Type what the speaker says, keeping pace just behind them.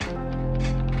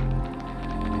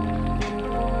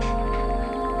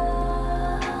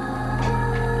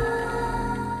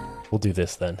We'll do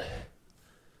this then.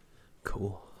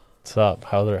 Cool. What's up?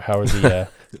 How are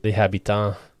the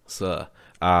habitants? So,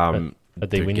 Are they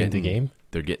they're winning the getting game?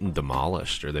 they're getting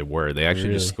demolished, or they were. They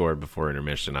actually just Really? scored before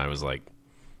intermission. I was like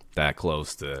that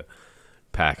close to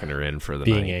packing her in for the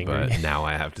Being night, angry. but now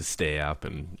I have to stay up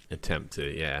and attempt to.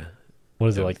 Yeah, What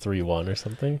is it, like 3-1 or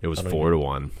something? it was I don't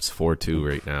 4-1. It's 4-2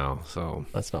 right now, so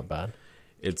That's not bad.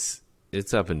 it's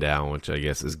up and down, which I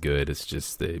guess is good. It's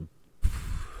just they're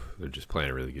just playing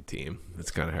a really good team.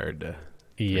 It's kind of hard to.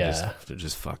 Yeah. They're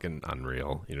just fucking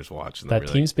unreal. You're just watching them. That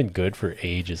You're team's been good for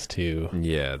ages too. like,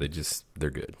 yeah, they're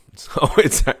good. So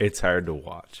it's hard to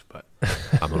watch, but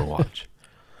I'm gonna watch.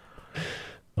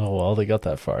 Oh well, they got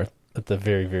that far at the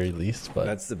very, very least. But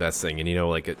That's the best thing. And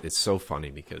like it's so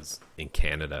funny because in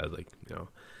Canada, like,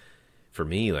 for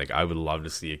me, like, I would love to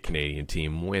see a Canadian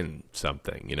team win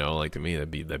something, like, to me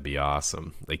that'd be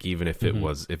awesome. Like, even if it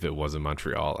was in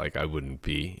Montreal, like, I wouldn't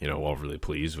be, overly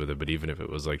pleased with it. But even if it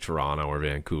was like Toronto or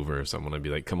Vancouver or someone, I'd be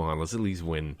like, come on, let's at least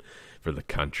win for the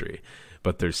country.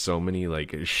 But there's so many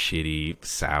like shitty,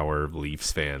 sour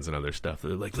Leafs fans and other stuff.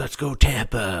 They're like, let's go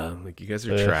Tampa. Like, you guys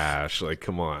are trash. Like,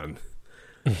 come on.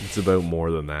 It's about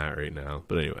more than that right now.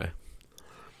 But anyway.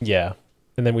 yeah,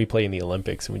 and then we play in the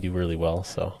Olympics and we do really well.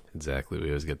 So Exactly. We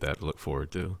always get that to look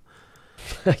forward to.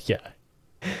 yeah.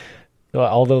 Well,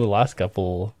 although the last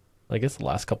couple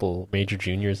major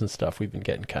juniors and stuff, we've been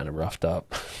getting kind of roughed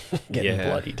up, getting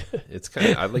bloodied. It's kind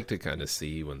of, I'd like to kind of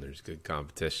see when there's good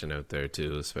competition out there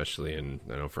too, especially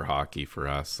for hockey for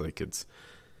us. Like, it's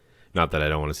not that I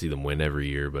don't want to see them win every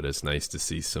year, but it's nice to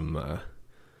see some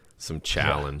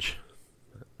challenge.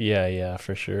 Yeah,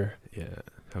 for sure. Yeah.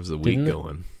 How's the week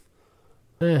going?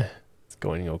 It's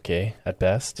going okay at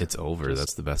best. It's over.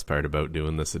 That's the best part about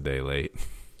doing this a day late.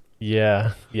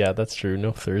 Yeah, that's true.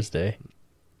 No Thursday.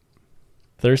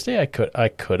 I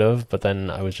could have, but then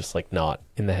I was just like not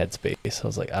in the headspace. I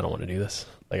was like, I don't want to do this.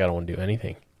 Like, I don't want to do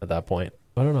anything at that point.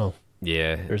 I don't know.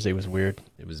 Yeah. Thursday was weird.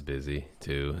 It was busy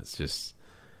too. It's just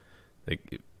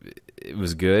like it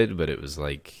was good, but it was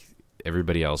like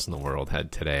everybody else in the world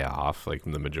had today off. Like,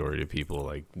 the majority of people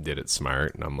like did it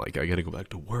smart, and I'm like, I got to go back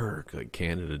to work, like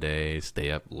Canada Day, stay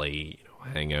up late,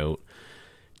 hang out,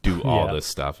 do all this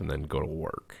stuff, and then go to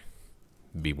work.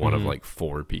 Be one of like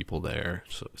 4 people there,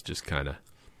 so it's just kind of.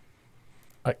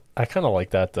 I kind of like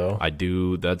that though. I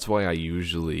do. That's why I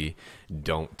usually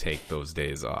don't take those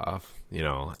days off.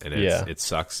 And it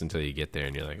sucks until you get there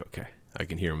and you're like, okay, I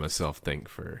can hear myself think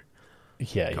for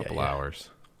a couple hours.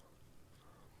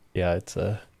 Yeah, it's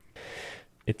a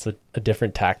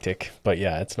different tactic, but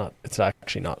yeah, it's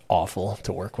actually not awful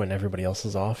to work when everybody else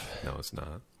is off. No, it's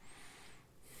not.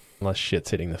 Unless shit's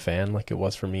hitting the fan like it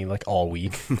was for me, like all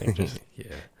week. Yeah.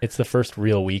 It's the first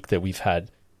real week that we've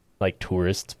had like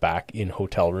tourists back in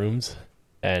hotel rooms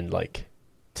and like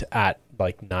at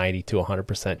like 90 to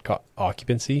 100%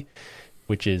 occupancy,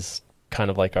 which is kind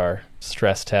of like our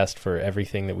stress test for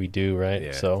everything that we do, right?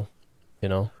 Yeah. So,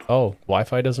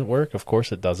 Wi-Fi doesn't work. Of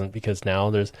course it doesn't, because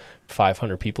now there's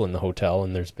 500 people in the hotel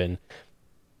and there's been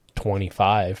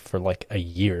 25 for like a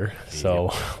year.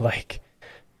 So like,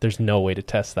 there's no way to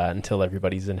test that until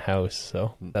everybody's in house.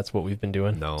 So that's what we've been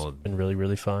doing. No, it's been really,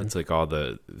 really fun. It's like all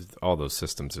those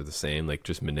systems are the same, like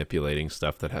just manipulating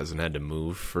stuff that hasn't had to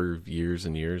move for years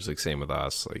and years. Like, same with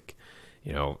us, like,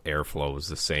 airflow was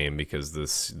the same because the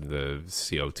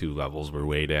CO2 levels were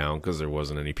way down because there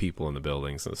wasn't any people in the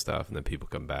buildings and stuff. And then people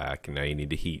come back and now you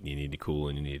need to heat and you need to cool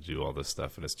and you need to do all this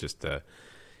stuff. And it's just a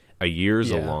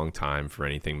year's a long time for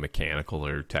anything mechanical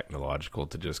or technological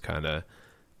to just kind of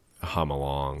hum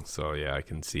along. So yeah, I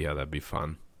can see how that'd be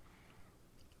fun.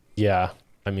 Yeah,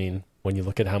 I mean, when you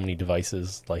look at how many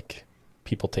devices like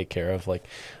people take care of, like,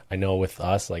 I know with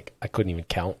us, like, I couldn't even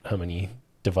count how many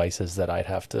devices that I'd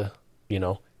have to,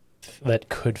 that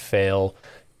could fail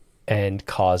and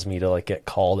cause me to like get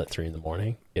called at 3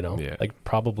 a.m. Like,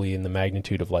 probably in the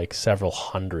magnitude of like several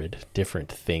hundred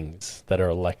different things that are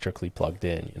electrically plugged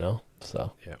in,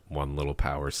 So yeah, one little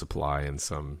power supply in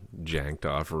some janked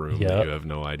off room that you have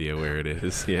no idea where it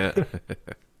is. Yeah.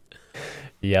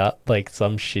 Yeah, like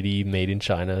some shitty made in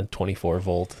China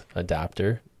 24-volt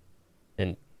adapter.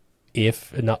 And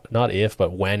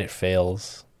but when it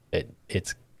fails,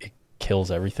 it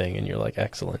kills everything and you're like,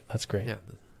 excellent, that's great. Yeah.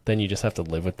 Then you just have to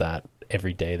live with that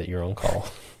every day that you're on call.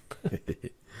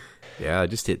 Yeah, I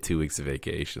just hit 2 weeks of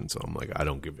vacation, so I'm like, I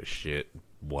don't give a shit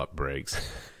what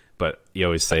breaks. But you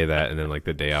always say that, and then like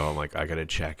the day out, I'm like, I gotta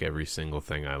check every single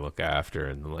thing I look after,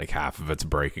 and then like half of it's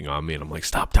breaking on me, and I'm like,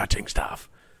 stop touching stuff.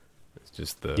 It's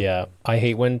just I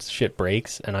hate when shit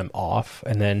breaks and I'm off,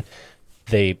 and then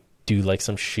they do like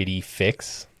some shitty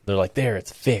fix. They're like, there,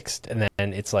 it's fixed, and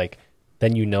then it's like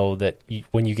then you know that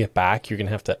when you get back, you're going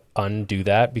to have to undo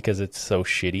that because it's so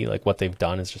shitty. Like what they've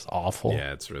done is just awful.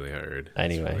 Yeah, it's really hard.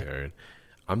 Anyway. It's really hard.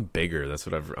 I'm bigger. That's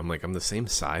what I'm like, I'm the same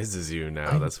size as you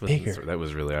now. That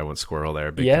was really, I went squirrel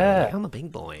there. Big time. Like, I'm a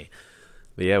big boy.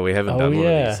 But yeah, we haven't done one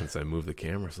of these since I moved the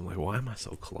camera. So I'm like, why am I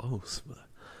so close? But...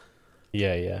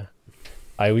 Yeah.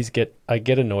 I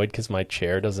get annoyed because my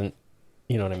chair doesn't,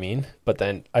 you know what I mean? But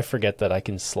then I forget that I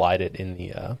can slide it in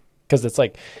the, because it's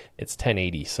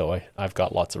 1080, so I've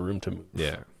got lots of room to move.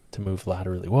 Yeah. To move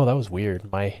laterally. Whoa, that was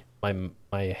weird. My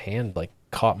hand like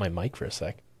caught my mic for a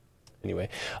sec. Anyway,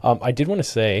 I did want to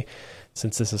say,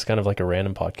 since this is kind of like a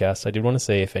random podcast, I did want to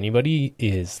say if anybody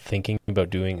is thinking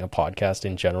about doing a podcast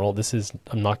in general,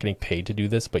 I'm not getting paid to do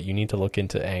this, but you need to look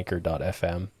into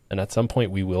anchor.fm. And at some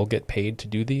point we will get paid to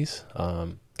do these,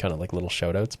 kind of like little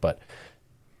shout outs, but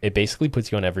it basically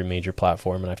puts you on every major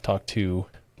platform. And I've talked to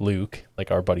Luke,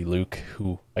 like our buddy Luke,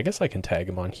 who I guess I can tag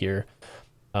him on here.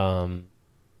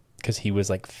 Because he was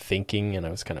like thinking, and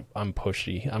I'm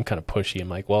pushy. I'm kind of pushy. I'm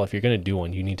like, well, if you're going to do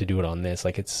one, you need to do it on this.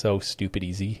 Like, it's so stupid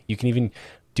easy. You can even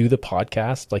do the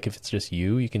podcast. Like if it's just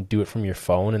you can do it from your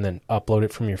phone and then upload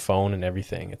it from your phone and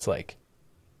everything. It's like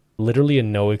literally a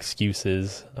no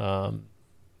excuses,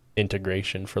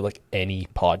 integration for like any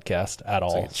podcast at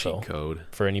all. It's like a cheat code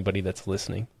for anybody that's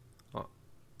listening.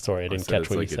 Sorry, I didn't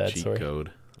catch what you said. Cheat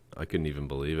code. I couldn't even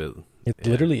believe it. It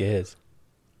literally is.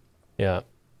 Yeah.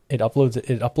 It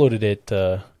uploaded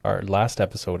it, our last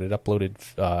episode, it uploaded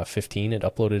 15. It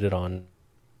uploaded it on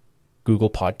Google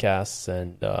Podcasts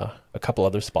and a couple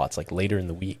other spots like later in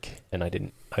the week, and I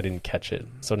didn't catch it.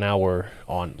 So now we're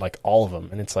on like all of them,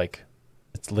 and it's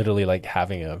literally like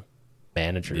having a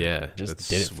manager. Yeah, just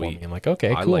did it for me. I'm like,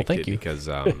 okay, cool, thank you. Because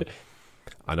I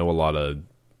know a lot of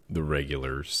the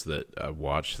regulars that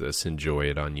watch this enjoy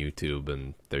it on YouTube,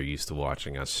 and they're used to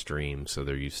watching us stream, so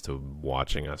they're used to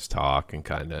watching us talk and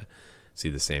kind of see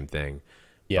the same thing.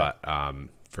 Yeah. But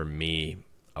for me,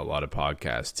 a lot of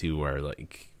podcasts too are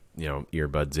like, you know,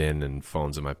 earbuds in and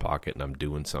phones in my pocket, and I'm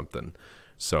doing something.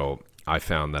 So I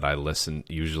found that I listen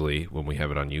usually when we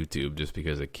have it on YouTube, just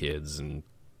because of kids and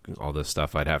all this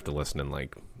stuff. I'd have to listen in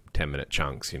like 10-minute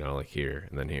chunks, you know, like here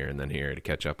and then here and then here to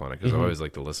catch up on it, because I always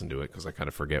like to listen to it because I kind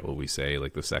of forget what we say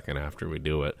like the second after we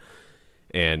do it.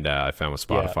 And I found with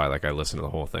Spotify, like I listened to the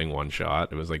whole thing one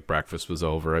shot. It was like breakfast was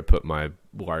over, I put my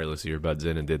wireless earbuds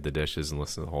in and did the dishes and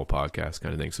listened to the whole podcast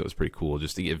kind of thing. So it was pretty cool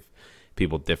just to give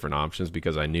people different options,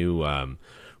 because I knew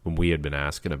when we had been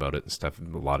asking about it and stuff,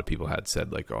 a lot of people had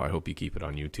said like, oh, I hope you keep it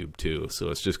on YouTube too.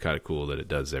 So it's just kind of cool that it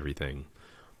does everything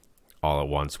all at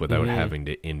once without having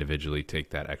to individually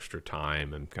take that extra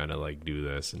time and kind of like do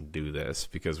this,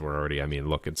 because we're already, I mean,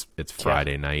 look, it's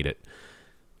Friday night at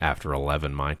after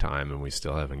 11 my time, and we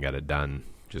still haven't got it done,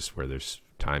 just where there's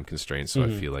time constraints. So I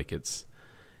feel like it's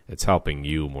helping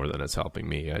you more than it's helping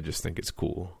me. I just think it's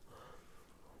cool.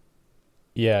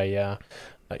 Yeah.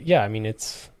 I mean,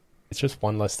 it's just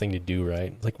one less thing to do,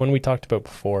 right? Like when we talked about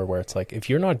before, where it's like, if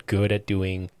you're not good at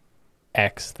doing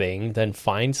X thing, then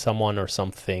find someone or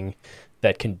something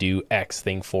that can do X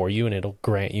thing for you, and it'll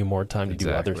grant you more time to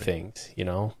do other things, you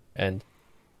know? And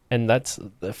that's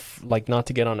like, not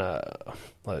to get on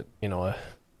a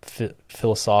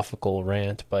philosophical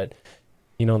rant, but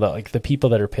you know, that like the people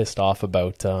that are pissed off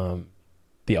about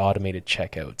the automated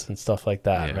checkouts and stuff like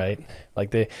that, right?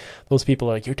 Like those people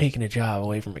are like, you're taking a job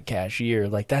away from a cashier.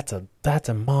 Like that's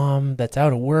a mom that's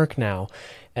out of work now.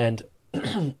 And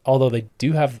although they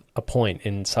do have a point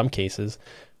in some cases,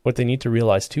 what they need to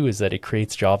realize too is that it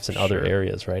creates jobs in other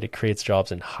areas, right? It creates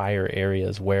jobs in higher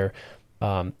areas where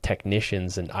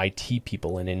technicians and IT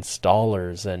people and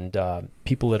installers and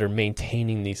people that are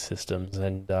maintaining these systems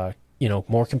and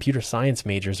more computer science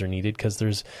majors are needed, because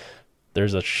there's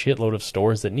a shitload of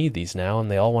stores that need these now, and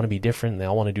they all want to be different, and they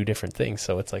all want to do different things.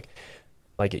 So it's like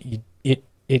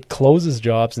it closes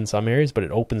jobs in some areas, but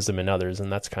it opens them in others,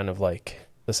 and that's kind of like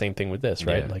the same thing with this,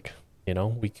 right? Like, you know,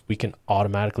 we can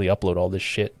automatically upload all this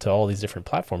shit to all these different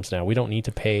platforms now. We don't need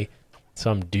to pay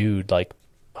some dude like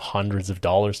hundreds of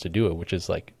dollars to do it, which is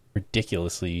like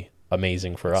ridiculously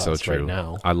amazing for us right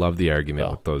now. I love the argument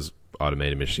with those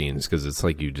automated machines, because it's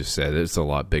like you just said, it's a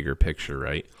lot bigger picture,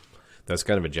 right? That's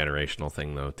kind of a generational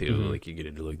thing though too. Like you get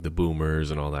into like the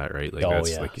boomers and all that, right? Like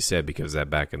like you said, because that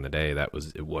back in the day,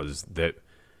 it was that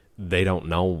they don't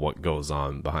know what goes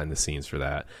on behind the scenes for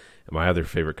that. And my other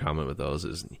favorite comment with those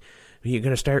is, are you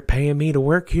going to start paying me to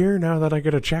work here now that I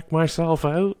got to check myself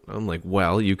out? I'm like,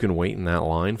 well, you can wait in that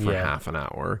line for half an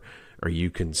hour, or you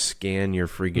can scan your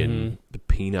friggin' the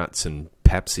peanuts and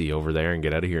Pepsi over there and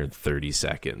get out of here in 30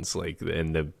 seconds. Like,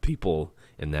 and the people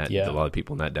in that, a lot of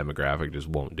people in that demographic just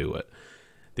won't do it.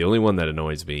 The only one that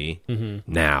annoys me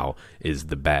now is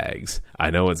the bags.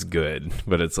 I know it's good,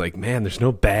 but it's like, man, there's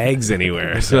no bags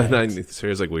anywhere. So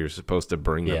Sarah's like, we were supposed to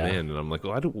bring them in, and I'm like,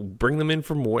 well, I don't bring them in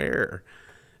from where?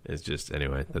 It's just,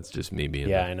 anyway, that's just me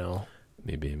being I know.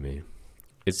 Me being me.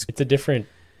 It's a different.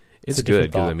 It's good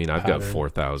because, I mean, I've got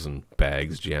 4,000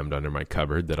 bags jammed under my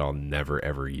cupboard that I'll never,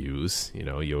 ever use. You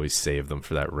know, you always save them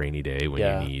for that rainy day when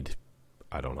you need,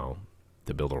 I don't know,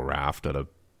 to build a raft out of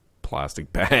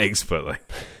plastic bags. But, like,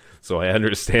 so I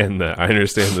understand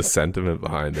the sentiment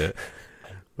behind it.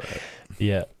 But.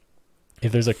 Yeah.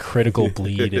 If there's a critical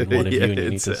bleed in one of you and you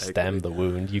need to stem the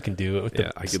wound, you can do it with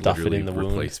I could stuff it in the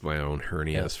wound. Replace my own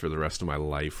hernias for the rest of my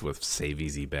life with Save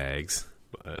Easy bags.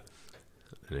 But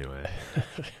anyway.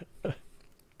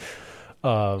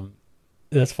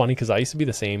 That's funny because I used to be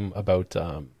the same about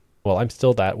I'm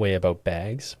still that way about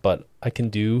bags, but I can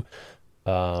do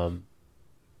the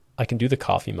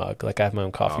coffee mug. Like I have my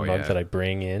own coffee mug that I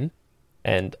bring in,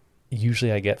 and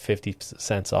usually I get 50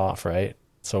 cents off, right?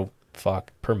 So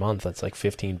per month that's like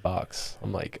 $15.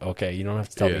 I'm like, okay, you don't have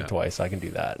to tell me twice, I can do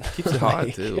that. Keeps it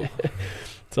hot too.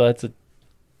 So that's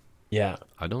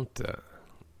I don't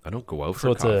go out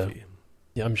for coffee.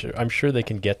 I'm sure they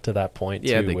can get to that point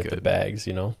too with the bags,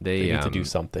 you know. They need to do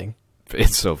something.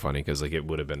 It's so funny because like it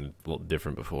would have been a little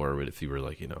different before, but if you were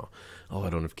like, you know, oh, I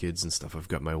don't have kids and stuff, I've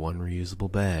got my one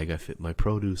reusable bag, I fit my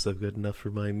produce, I've got enough for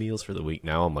my meals for the week.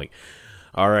 Now I'm like,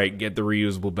 all right, get the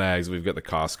reusable bags. We've got the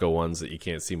Costco ones that you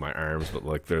can't see my arms, but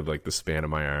like they're like the span of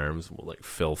my arms. We'll like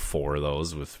fill 4 of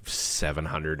those with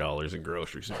 $700 in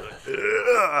groceries. And, like,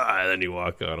 and then you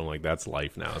walk out. I'm like, that's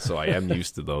life now. So I am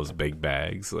used to those big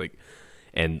bags, like,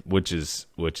 and which is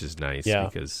nice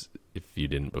because if you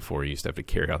didn't before, you used to have to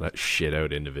carry all that shit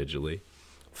out individually,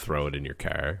 throw it in your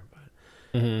car.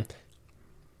 It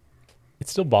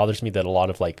still bothers me that a lot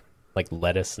of like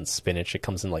lettuce and spinach, it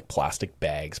comes in like plastic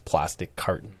bags, plastic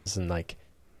cartons, and like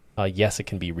yes, it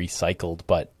can be recycled,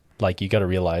 but like you got to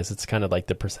realize it's kind of like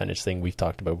the percentage thing we've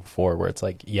talked about before, where it's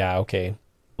like, yeah, okay,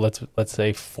 let's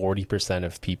say 40%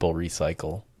 of people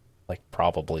recycle, like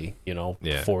probably, you know,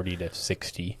 40 to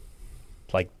 60,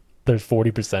 like there's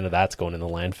 40% of that's going in the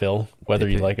landfill, whether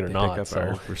you like it or not. Pick up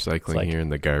our recycling here in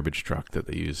the garbage truck that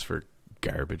they use for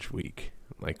garbage week.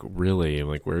 Like, really? I'm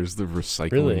like, where's the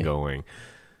recycling going?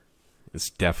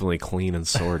 It's definitely clean and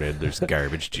sorted. There's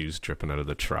garbage juice dripping out of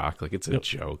the truck. Like, it's a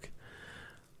joke.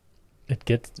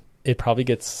 It probably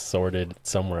gets sorted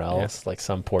somewhere else, like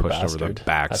some poor pushed bastard over the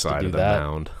backside of the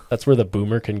mound. That's where the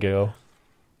boomer can go.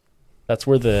 That's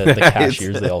where the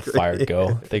cashiers they all fired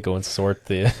go. They go and sort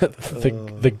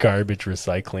the garbage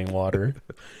recycling water.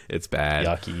 It's bad.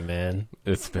 Yucky, man.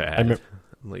 It's bad.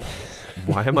 I'm like,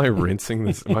 why am I rinsing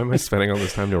this? Why am I spending all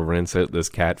this time to rinse out this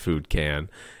cat food can,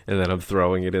 and then I'm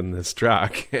throwing it in this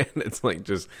truck, and it's like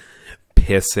just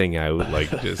pissing out like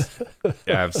just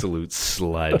absolute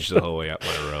sludge the whole way up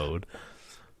my road.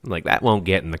 I'm like, that won't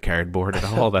get in the cardboard at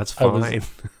all. That's fine.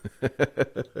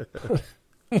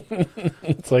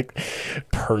 It's like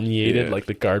permeated, like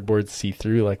the cardboard see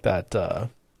through, like that.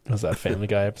 Was that Family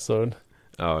Guy episode?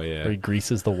 Oh yeah, where he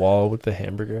greases the wall with the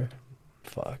hamburger.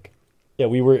 Fuck. Yeah,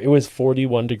 it was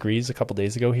 41 degrees a couple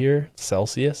days ago here,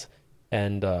 Celsius,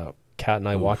 and Kat and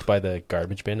I walked by the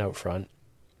garbage bin out front.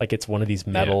 Like, it's one of these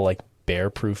metal, like,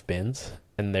 bear-proof bins,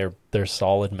 and they're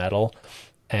solid metal,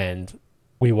 and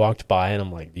we walked by, and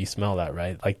I'm like, do you smell that,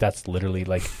 right? Like, that's literally,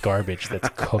 like, garbage that's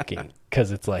cooking,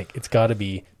 because it's, like, it's got to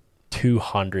be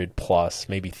 200 plus,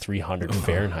 maybe 300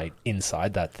 Fahrenheit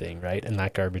inside that thing, right? And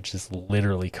that garbage is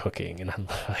literally cooking, and I'm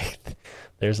like...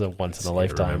 There's a once in a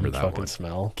lifetime fucking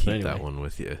smell. Keep that one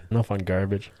with you. Enough on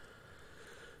garbage.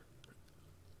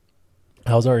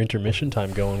 How's our intermission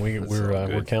time going?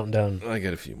 We're counting down. I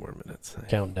got a few more minutes.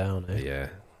 Counting down, eh? Yeah.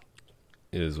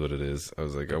 It is what it is. I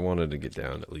was like, I wanted to get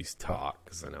down, at least talk,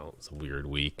 because I know it's a weird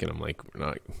week, and I'm like, we're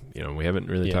not, we haven't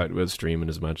really talked about streaming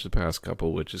as much the past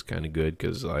couple, which is kind of good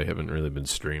because I haven't really been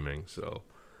streaming. So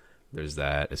there's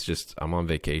that. It's just I'm on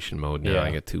vacation mode now.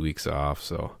 I got 2 weeks off,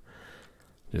 so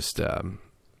just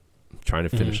trying to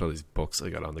finish all these books I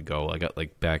got on the go. I got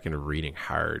like back into reading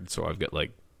hard, so I've got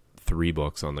like 3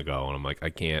 books on the go, and I'm like, I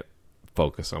can't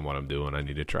focus on what I'm doing. I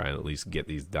need to try and at least get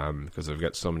these done because I've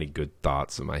got so many good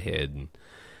thoughts in my head,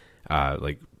 and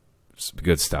like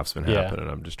good stuff's been happening.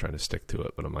 I'm just trying to stick to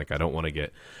it, but I'm like, I don't want to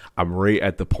I'm right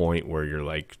at the point where you're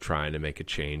like trying to make a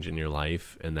change in your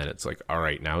life, and then it's like, all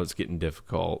right, now it's getting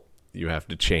difficult. You have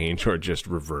to change or just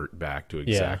revert back to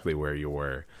exactly where you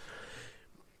were.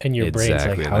 And your brain's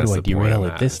like, how do I derail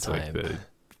it this time? Like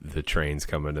the train's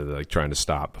coming to like trying to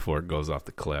stop before it goes off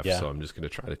the cliff. So I'm just going to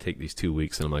try to take these 2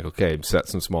 weeks, and I'm like, okay, set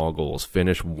some small goals.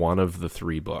 Finish one of the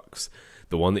 3 books.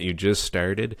 The one that you just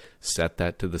started, set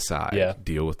that to the side. Yeah.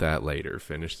 Deal with that later.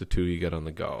 Finish the 2 you got on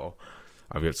the go.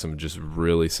 I've got some just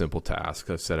really simple tasks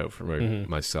I've set out for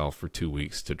myself for 2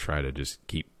 weeks to try to just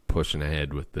keep pushing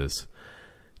ahead with this,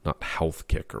 not health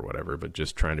kick or whatever, but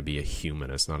just trying to be a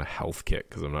human. It's not a health kick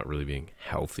because I'm not really being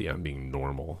healthy. I'm being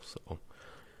normal. So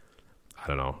I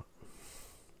don't know.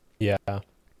 Yeah.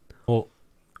 Well,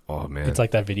 oh man, it's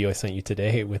like that video I sent you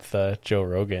today with Joe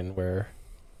Rogan where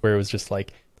it was just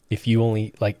like, if you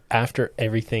only, like, after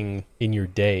everything in your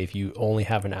day, if you only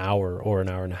have an hour or an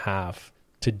hour and a half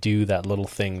to do that little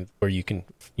thing where you can,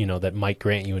 you know, that might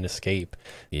grant you an escape,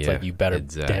 it's like you better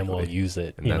damn well use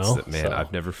it. And man,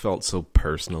 I've never felt so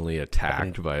personally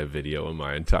attacked by a video in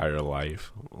my entire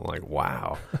life. I'm like,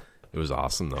 wow. It was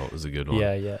awesome though. It was a good one.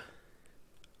 Yeah.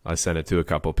 I sent it to a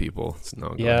couple people.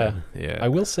 Yeah. I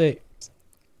will say,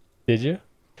 did you?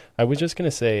 I was just going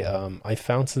to say, I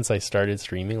found since I started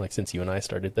streaming, like since you and I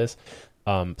started this,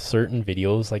 certain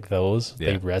videos like those,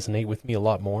 they resonate with me a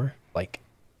lot more. Like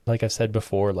I've said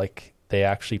before, like they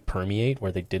actually permeate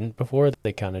where they didn't before.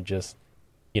 They kind of just,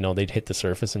 you know, they'd hit the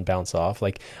surface and bounce off.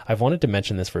 Like I've wanted to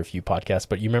mention this for a few podcasts,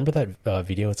 but you remember that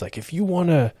video? It's like, if you want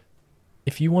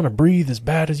to breathe as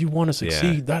bad as you want to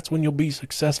succeed, that's when you'll be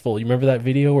successful. You remember that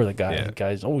video where the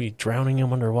guy's always drowning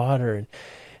him underwater,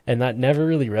 and that never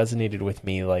really resonated with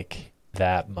me like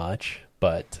that much,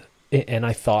 and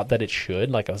I thought that it should.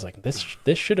 Like I was like, this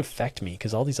should affect me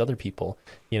because all these other people,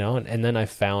 you know, and then I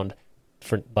found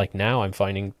for like now I'm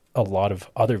finding a lot of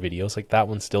other videos like that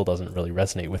one still doesn't really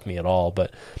resonate with me at all,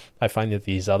 but I find that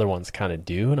these other ones kind of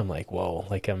do, and I'm like, whoa,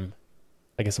 like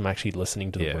I guess I'm actually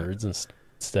listening to the words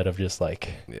instead of just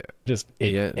like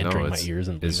entering my ears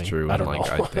and leaving. It's true. I don't know.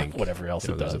 I think whatever else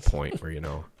it does. There's a point where, you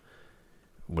know,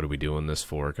 what are we doing this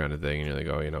for kind of thing, and you're like,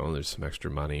 oh, you know, there's some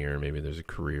extra money, or maybe there's a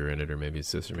career in it, or maybe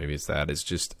it's this, or maybe it's that. It's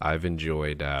just I've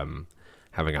enjoyed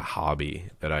having a hobby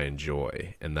that I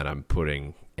enjoy, and that I'm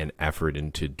putting an effort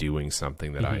into doing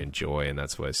something that I enjoy. And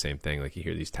that's why, same thing, like you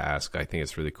hear these tasks, I think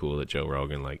it's really cool that Joe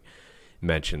Rogan like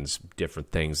mentions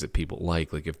different things that people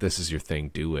like if this is your thing,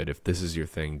 do it. If this is your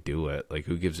thing, do it. Like,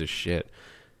 who gives a shit?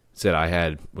 Said I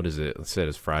had,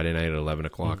 it's Friday night at 11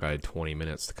 o'clock. I had 20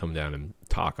 minutes to come down and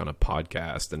talk on a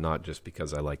podcast, and not just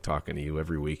because I like talking to you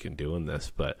every week and doing this,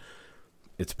 but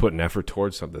it's putting effort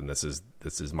towards something. This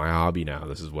is my hobby now.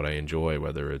 This is what I enjoy,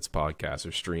 whether it's podcasts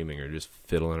or streaming or just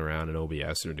fiddling around in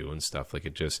OBS or doing stuff. Like,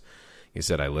 it just, you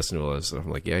said, I listen to all this stuff.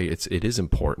 I'm like, yeah, it is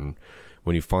important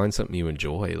when you find something you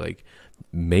enjoy, like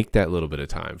make that little bit of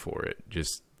time for it.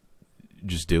 Just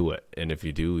do it. And if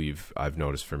you do, I've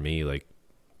noticed for me, like,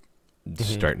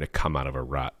 starting to come out of a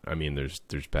rut. I mean, there's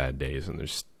bad days, and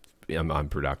there's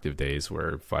unproductive days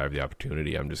where if I have the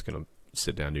opportunity, I'm just going to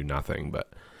sit down and do nothing.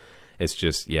 But it's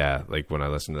just, like when I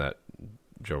listen to that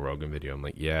Joe Rogan video, I'm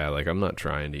like, like I'm not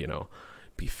trying to, you know,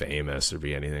 be famous or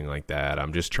be anything like that.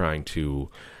 I'm just trying to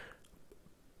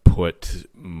put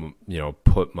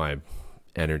my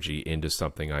energy into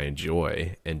something I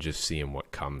enjoy and just seeing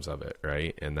what comes of it.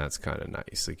 Right. And that's kind of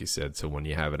nice. Like you said, so when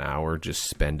you have an hour, just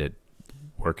spend it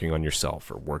working on yourself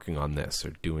or working on this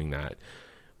or doing that,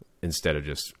 instead of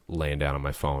just laying down on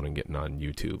my phone and getting on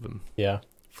YouTube and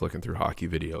flicking through hockey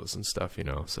videos and stuff, you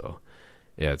know? So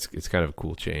it's kind of a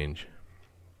cool change.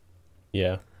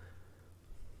 Yeah.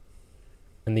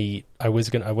 And I was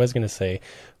gonna say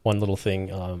one little thing.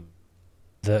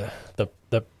 The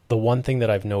one thing that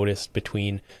I've noticed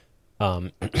between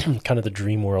kind of the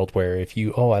dream world, where if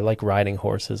I like riding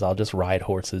horses, I'll just ride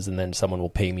horses, and then someone will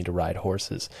pay me to ride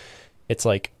horses. It's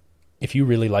like, if you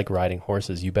really like riding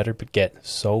horses, you better get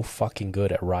so fucking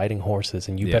good at riding horses,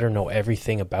 and you better know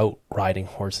everything about riding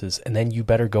horses, and then you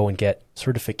better go and get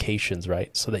certifications,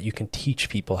 right? So that you can teach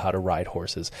people how to ride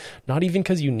horses. Not even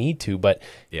because you need to, but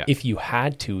if you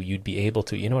had to, you'd be able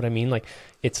to. You know what I mean? Like,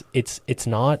 it's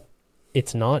not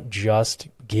just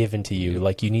given to you.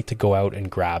 Like, you need to go out and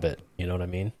grab it. You know what I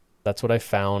mean? That's what I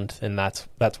found, and that's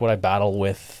what I battle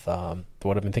with.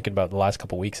 What I've been thinking about the last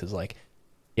couple of weeks is like,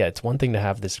 it's one thing to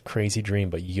have this crazy dream,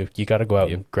 but you got to go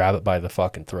out and grab it by the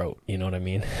fucking throat. You know what I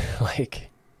mean? Like,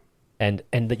 and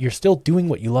that you're still doing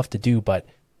what you love to do, but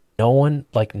no one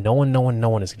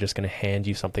is just going to hand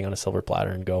you something on a silver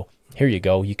platter and go, here you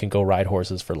go. You can go ride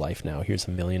horses for life now. Here's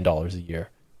 $1 million a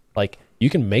year. Like, you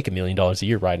can make $1 million a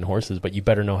year riding horses, but you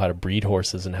better know how to breed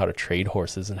horses and how to trade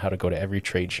horses and how to go to every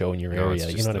trade show in your area.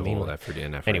 You know what I mean? Effort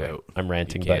in, effort anyway, out. I'm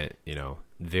ranting, but you know,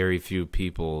 very few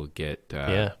people get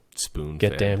spoon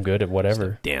get damn good at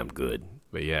whatever. Damn good,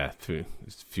 but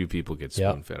few people get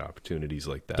spoon fed opportunities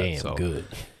like that. Damn good.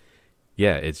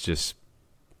 Yeah, it's just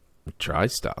try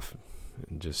stuff,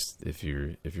 and just if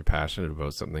you're passionate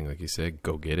about something, like you said,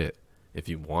 go get it. If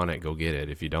you want it, go get it.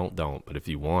 If you don't. But if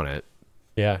you want it,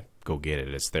 Yeah. go get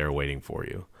it. It's there waiting for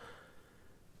you.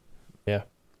 Yeah.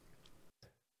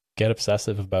 Get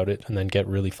obsessive about it and then get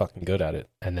really fucking good at it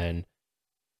and then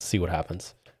see what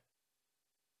happens.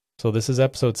 So this is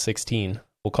episode 16.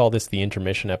 We'll call this the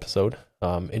intermission episode.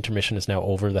 Intermission is now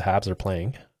over. The Habs are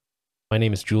playing. My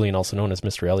name is Julian, also known as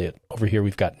Mr. Elliott. Over here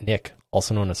we've got Nick,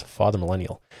 also known as Father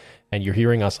Millennial. And you're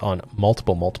hearing us on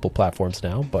multiple platforms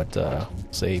now, but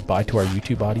say bye to our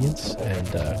YouTube audience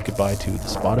and goodbye to the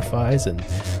Spotifys and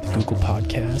Google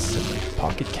Podcasts and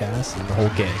Pocket Casts and the whole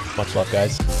gang. Much love,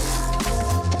 guys.